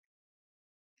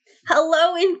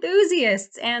Hello,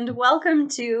 enthusiasts, and welcome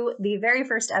to the very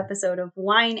first episode of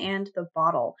Wine and the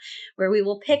Bottle, where we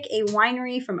will pick a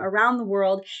winery from around the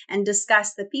world and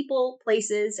discuss the people,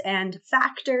 places, and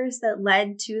factors that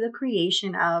led to the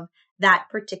creation of that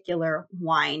particular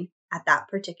wine at that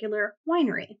particular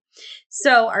winery.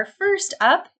 So, our first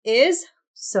up is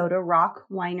Soda Rock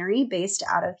Winery, based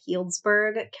out of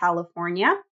Healdsburg,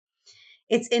 California.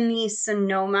 It's in the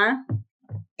Sonoma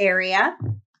area,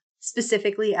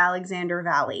 specifically Alexander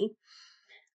Valley.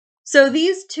 So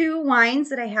these two wines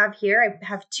that I have here, I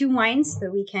have two wines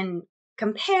that we can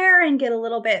compare and get a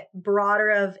little bit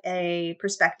broader of a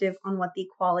perspective on what the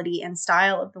quality and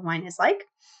style of the wine is like.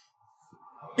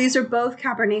 These are both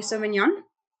Cabernet Sauvignon.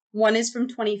 One is from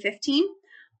 2015,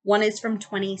 one is from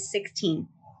 2016.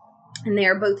 And they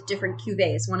are both different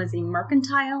cuvées. One is a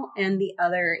Mercantile and the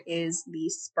other is the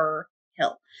Spur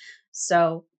Hill.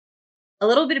 So a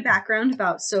little bit of background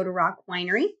about Soda Rock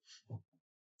Winery.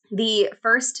 The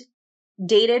first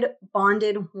dated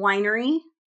bonded winery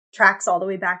tracks all the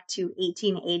way back to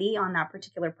 1880 on that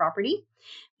particular property.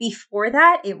 Before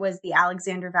that, it was the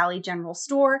Alexander Valley General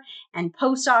Store and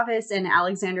Post Office and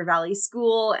Alexander Valley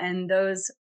School, and those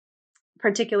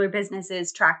particular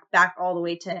businesses track back all the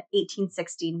way to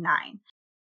 1869.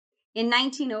 In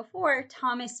 1904,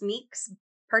 Thomas Meeks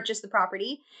purchased the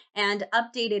property and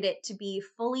updated it to be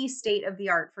fully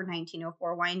state-of-the-art for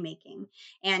 1904 winemaking.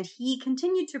 And he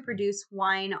continued to produce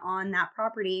wine on that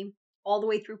property all the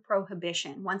way through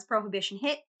Prohibition. Once Prohibition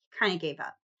hit, he kind of gave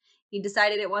up. He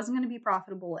decided it wasn't going to be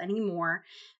profitable anymore,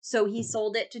 so he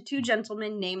sold it to two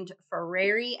gentlemen named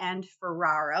Ferrari and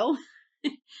Ferraro.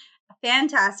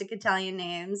 Fantastic Italian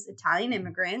names, Italian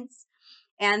immigrants.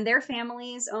 And their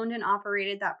families owned and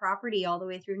operated that property all the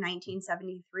way through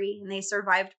 1973. And they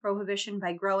survived Prohibition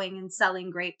by growing and selling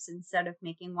grapes instead of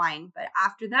making wine. But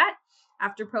after that,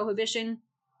 after Prohibition,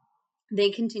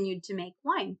 they continued to make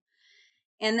wine.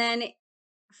 And then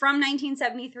from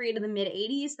 1973 to the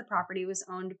mid-80s, the property was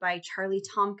owned by Charlie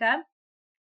Tomka.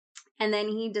 And then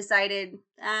he decided,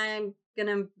 I'm going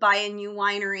to buy a new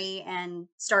winery and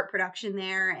start production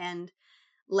there, and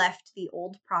left the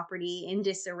old property in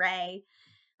disarray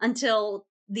until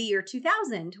the year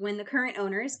 2000, when the current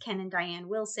owners, Ken and Diane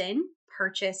Wilson,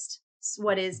 purchased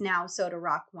what is now Soda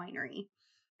Rock Winery.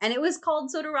 And it was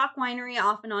called Soda Rock Winery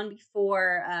off and on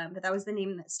before, but that was the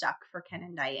name that stuck for Ken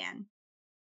and Diane.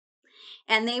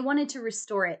 And they wanted to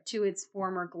restore it to its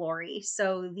former glory.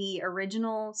 So the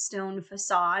original stone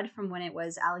facade from when it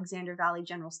was Alexander Valley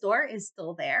General Store is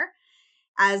still there,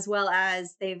 as well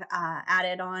as they've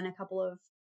added on a couple of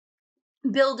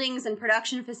buildings and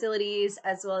production facilities,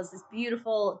 as well as this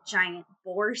beautiful giant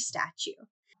boar statue.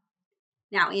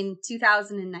 Now, in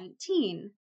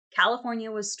 2019,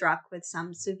 California was struck with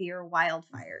some severe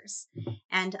wildfires.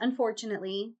 And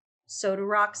unfortunately, Soda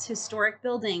Rock's historic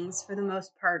buildings, for the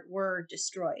most part, were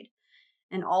destroyed.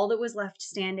 And all that was left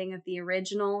standing of the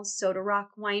original Soda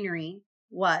Rock Winery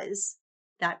was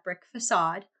that brick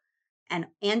facade, an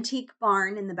antique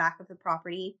barn in the back of the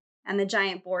property, and the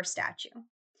giant boar statue.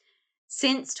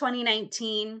 Since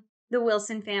 2019, the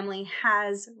Wilson family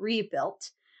has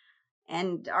rebuilt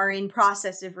and are in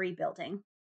process of rebuilding.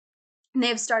 And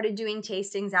they've started doing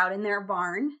tastings out in their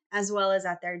barn, as well as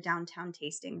at their downtown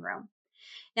tasting room.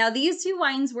 Now, these two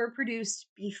wines were produced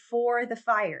before the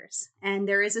fires, and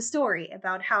there is a story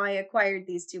about how I acquired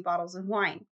these two bottles of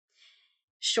wine.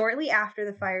 Shortly after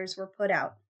the fires were put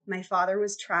out, my father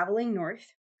was traveling north,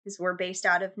 because we're based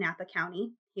out of Napa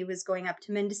County. He was going up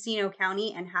to Mendocino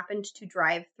County and happened to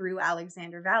drive through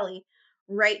Alexander Valley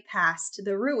right past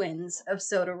the ruins of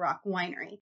Soda Rock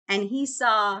Winery. And he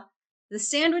saw the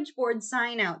sandwich board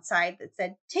sign outside that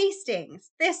said, "Tastings,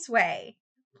 this way,"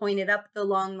 pointed up the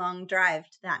long, long drive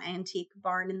to that antique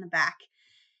barn in the back.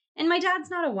 And my dad's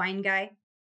not a wine guy,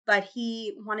 but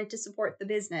he wanted to support the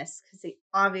business because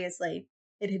obviously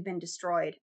it had been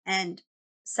destroyed and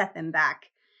set them back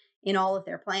in all of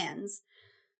their plans.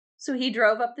 So he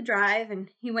drove up the drive and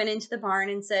he went into the barn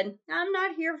and said, "I'm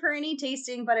not here for any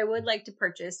tasting, but I would like to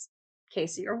purchase a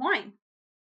case of your wine."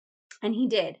 And he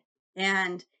did.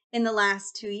 And in the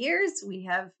last 2 years, we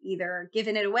have either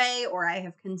given it away or I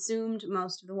have consumed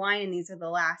most of the wine, and these are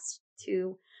the last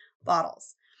two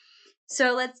bottles.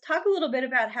 So let's talk a little bit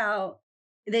about how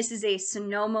this is a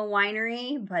Sonoma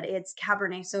winery, but it's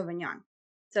Cabernet Sauvignon.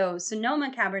 So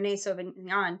Sonoma Cabernet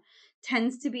Sauvignon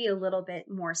tends to be a little bit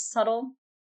more subtle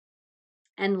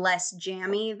and less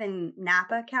jammy than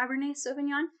Napa Cabernet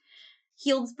Sauvignon.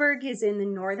 Healdsburg is in the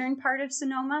northern part of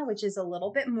Sonoma, which is a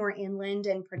little bit more inland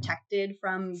and protected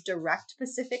from direct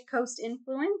Pacific coast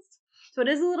influence. So it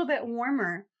is a little bit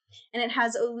warmer. And it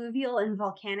has alluvial and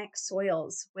volcanic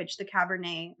soils, which the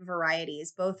Cabernet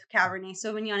varieties, both Cabernet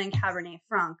Sauvignon and Cabernet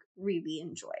Franc, really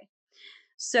enjoy.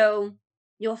 So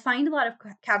you'll find a lot of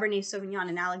Cabernet Sauvignon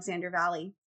in Alexander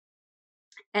Valley,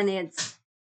 and it's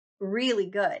really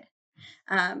good.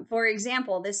 For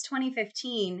example, this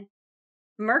 2015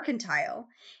 Mercantile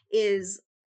is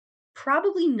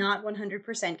probably not 100%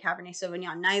 Cabernet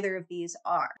Sauvignon. Neither of these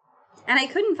are. And I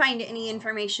couldn't find any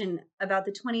information about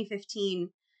the 2015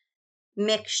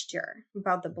 mixture,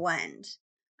 about the blend.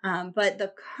 But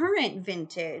the current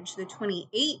vintage, the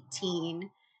 2018,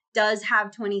 does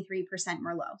have 23%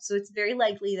 Merlot. So it's very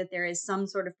likely that there is some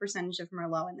sort of percentage of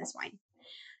Merlot in this wine.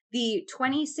 The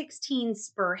 2016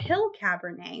 Spur Hill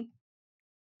Cabernet,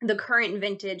 the current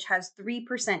vintage, has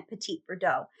 3% Petit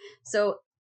Verdot. So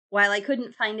while I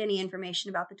couldn't find any information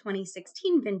about the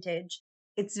 2016 vintage,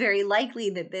 it's very likely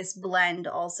that this blend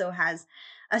also has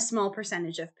a small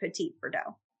percentage of Petit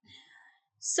Verdot.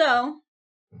 So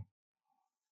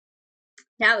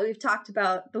now that we've talked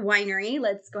about the winery,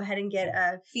 let's go ahead and get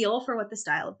a feel for what the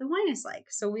style of the wine is like.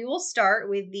 So we will start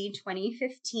with the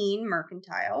 2015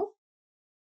 Mercantile.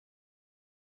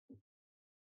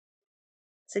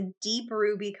 It's a deep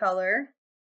ruby color.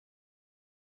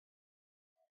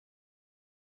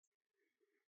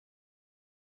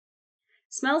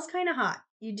 Smells kind of hot.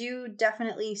 You do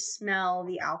definitely smell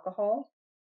the alcohol,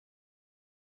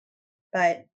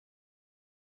 but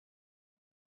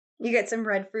you get some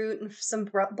red fruit and some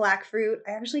black fruit.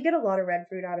 I actually get a lot of red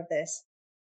fruit out of this,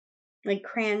 like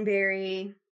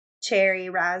cranberry, cherry,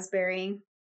 raspberry.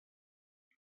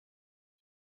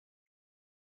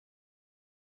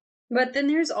 But then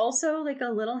there's also like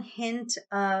a little hint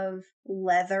of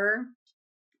leather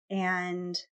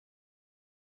and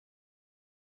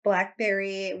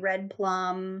blackberry, red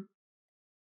plum.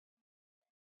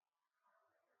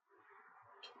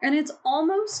 And it's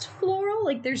almost floral.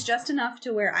 Like there's just enough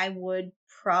to where I would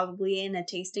probably in a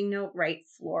tasting note write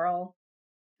floral,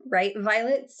 write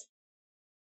violets.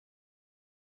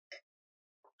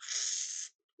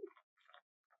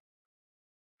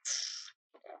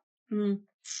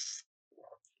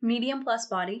 Medium plus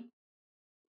body.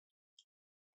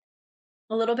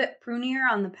 A little bit prunier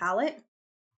on the palate.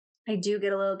 I do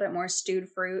get a little bit more stewed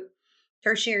fruit,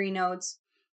 tertiary notes,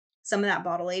 some of that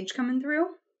bottle age coming through.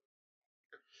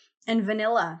 And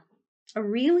vanilla. A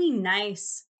really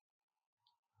nice,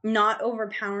 not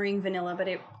overpowering vanilla, but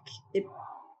it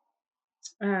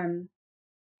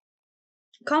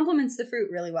complements the fruit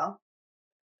really well.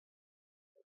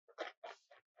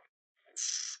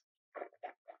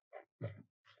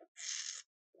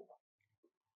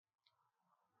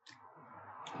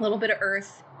 A little bit of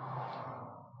earth,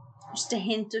 just a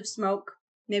hint of smoke,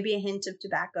 maybe a hint of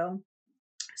tobacco,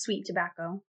 sweet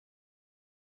tobacco.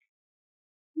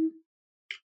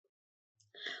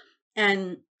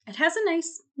 And it has a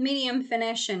nice medium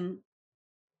finish and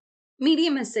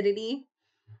medium acidity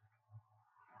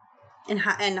and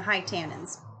high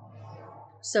tannins.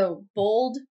 So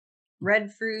bold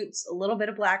red fruits, a little bit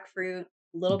of black fruit,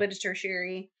 a little bit of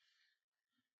tertiary.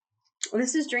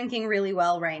 This is drinking really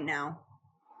well right now,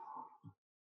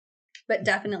 but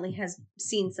definitely has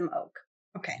seen some oak.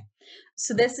 Okay,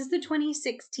 so this is the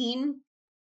 2016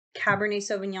 Cabernet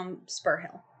Sauvignon Spur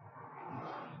Hill.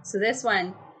 So this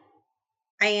one,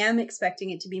 I am expecting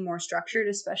it to be more structured,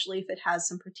 especially if it has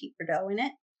some Petit Verdot in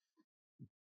it.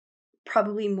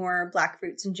 Probably more black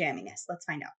fruits and jamminess. Let's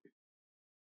find out.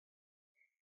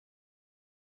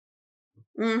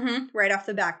 Right off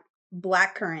the back,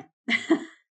 black currant.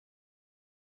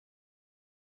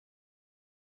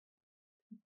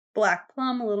 Black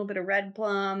plum, a little bit of red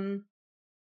plum.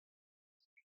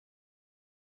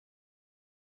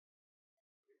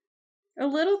 A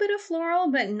little bit of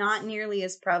floral, but not nearly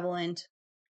as prevalent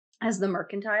as the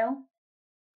Mercantile.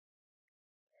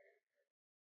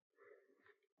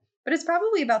 But it's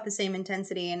probably about the same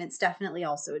intensity, and it's definitely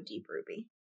also a deep ruby.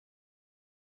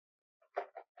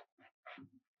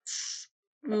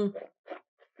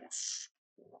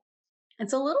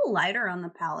 It's a little lighter on the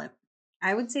palate.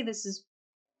 I would say this is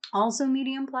also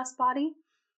medium plus body.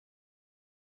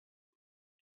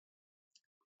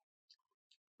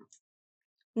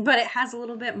 But it has a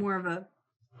little bit more of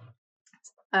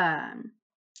a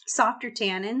softer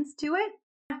tannins to it.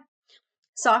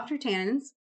 Softer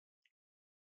tannins,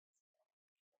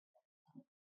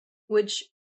 which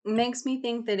makes me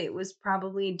think that it was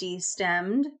probably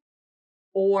destemmed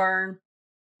or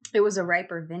it was a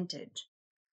riper vintage.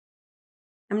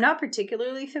 I'm not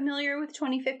particularly familiar with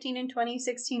 2015 and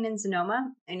 2016 in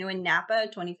Sonoma. I know in Napa,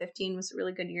 2015 was a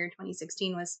really good year.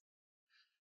 2016 was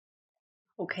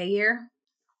okay year.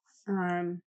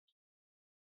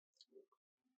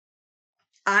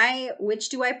 Which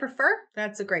do I prefer?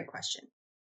 That's a great question.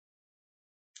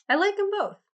 I like them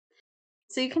both.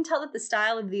 So you can tell that the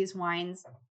style of these wines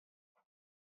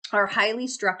are highly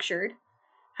structured,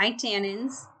 high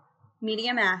tannins,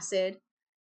 medium acid,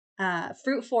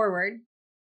 fruit forward,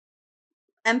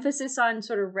 emphasis on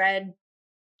sort of red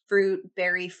fruit,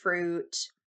 berry fruit,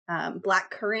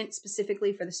 black currant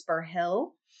specifically for the Spur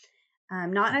Hill.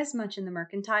 Not as much in the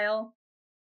Mercantile,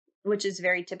 which is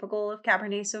very typical of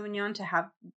Cabernet Sauvignon to have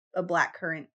a black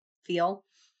currant feel.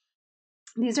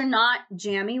 These are not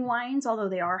jammy wines, although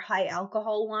they are high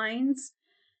alcohol wines,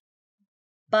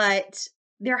 but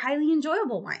they're highly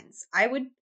enjoyable wines. I would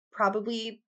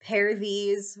probably pair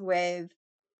these with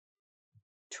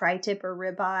tri-tip or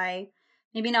ribeye,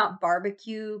 maybe not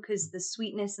barbecue, because the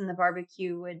sweetness in the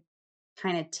barbecue would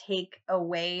kind of take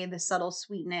away the subtle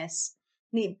sweetness,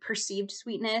 the perceived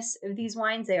sweetness of these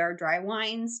wines. They are dry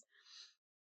wines.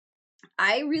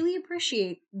 I really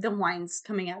appreciate the wines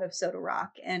coming out of Soda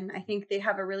Rock, and I think they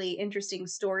have a really interesting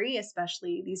story,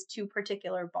 especially these two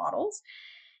particular bottles.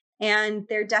 And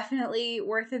they're definitely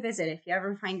worth a visit. If you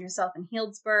ever find yourself in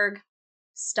Healdsburg,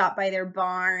 stop by their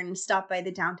barn, stop by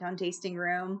the downtown tasting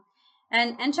room,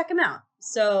 and check them out.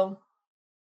 So,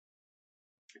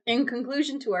 in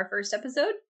conclusion to our first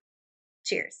episode,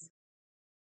 cheers.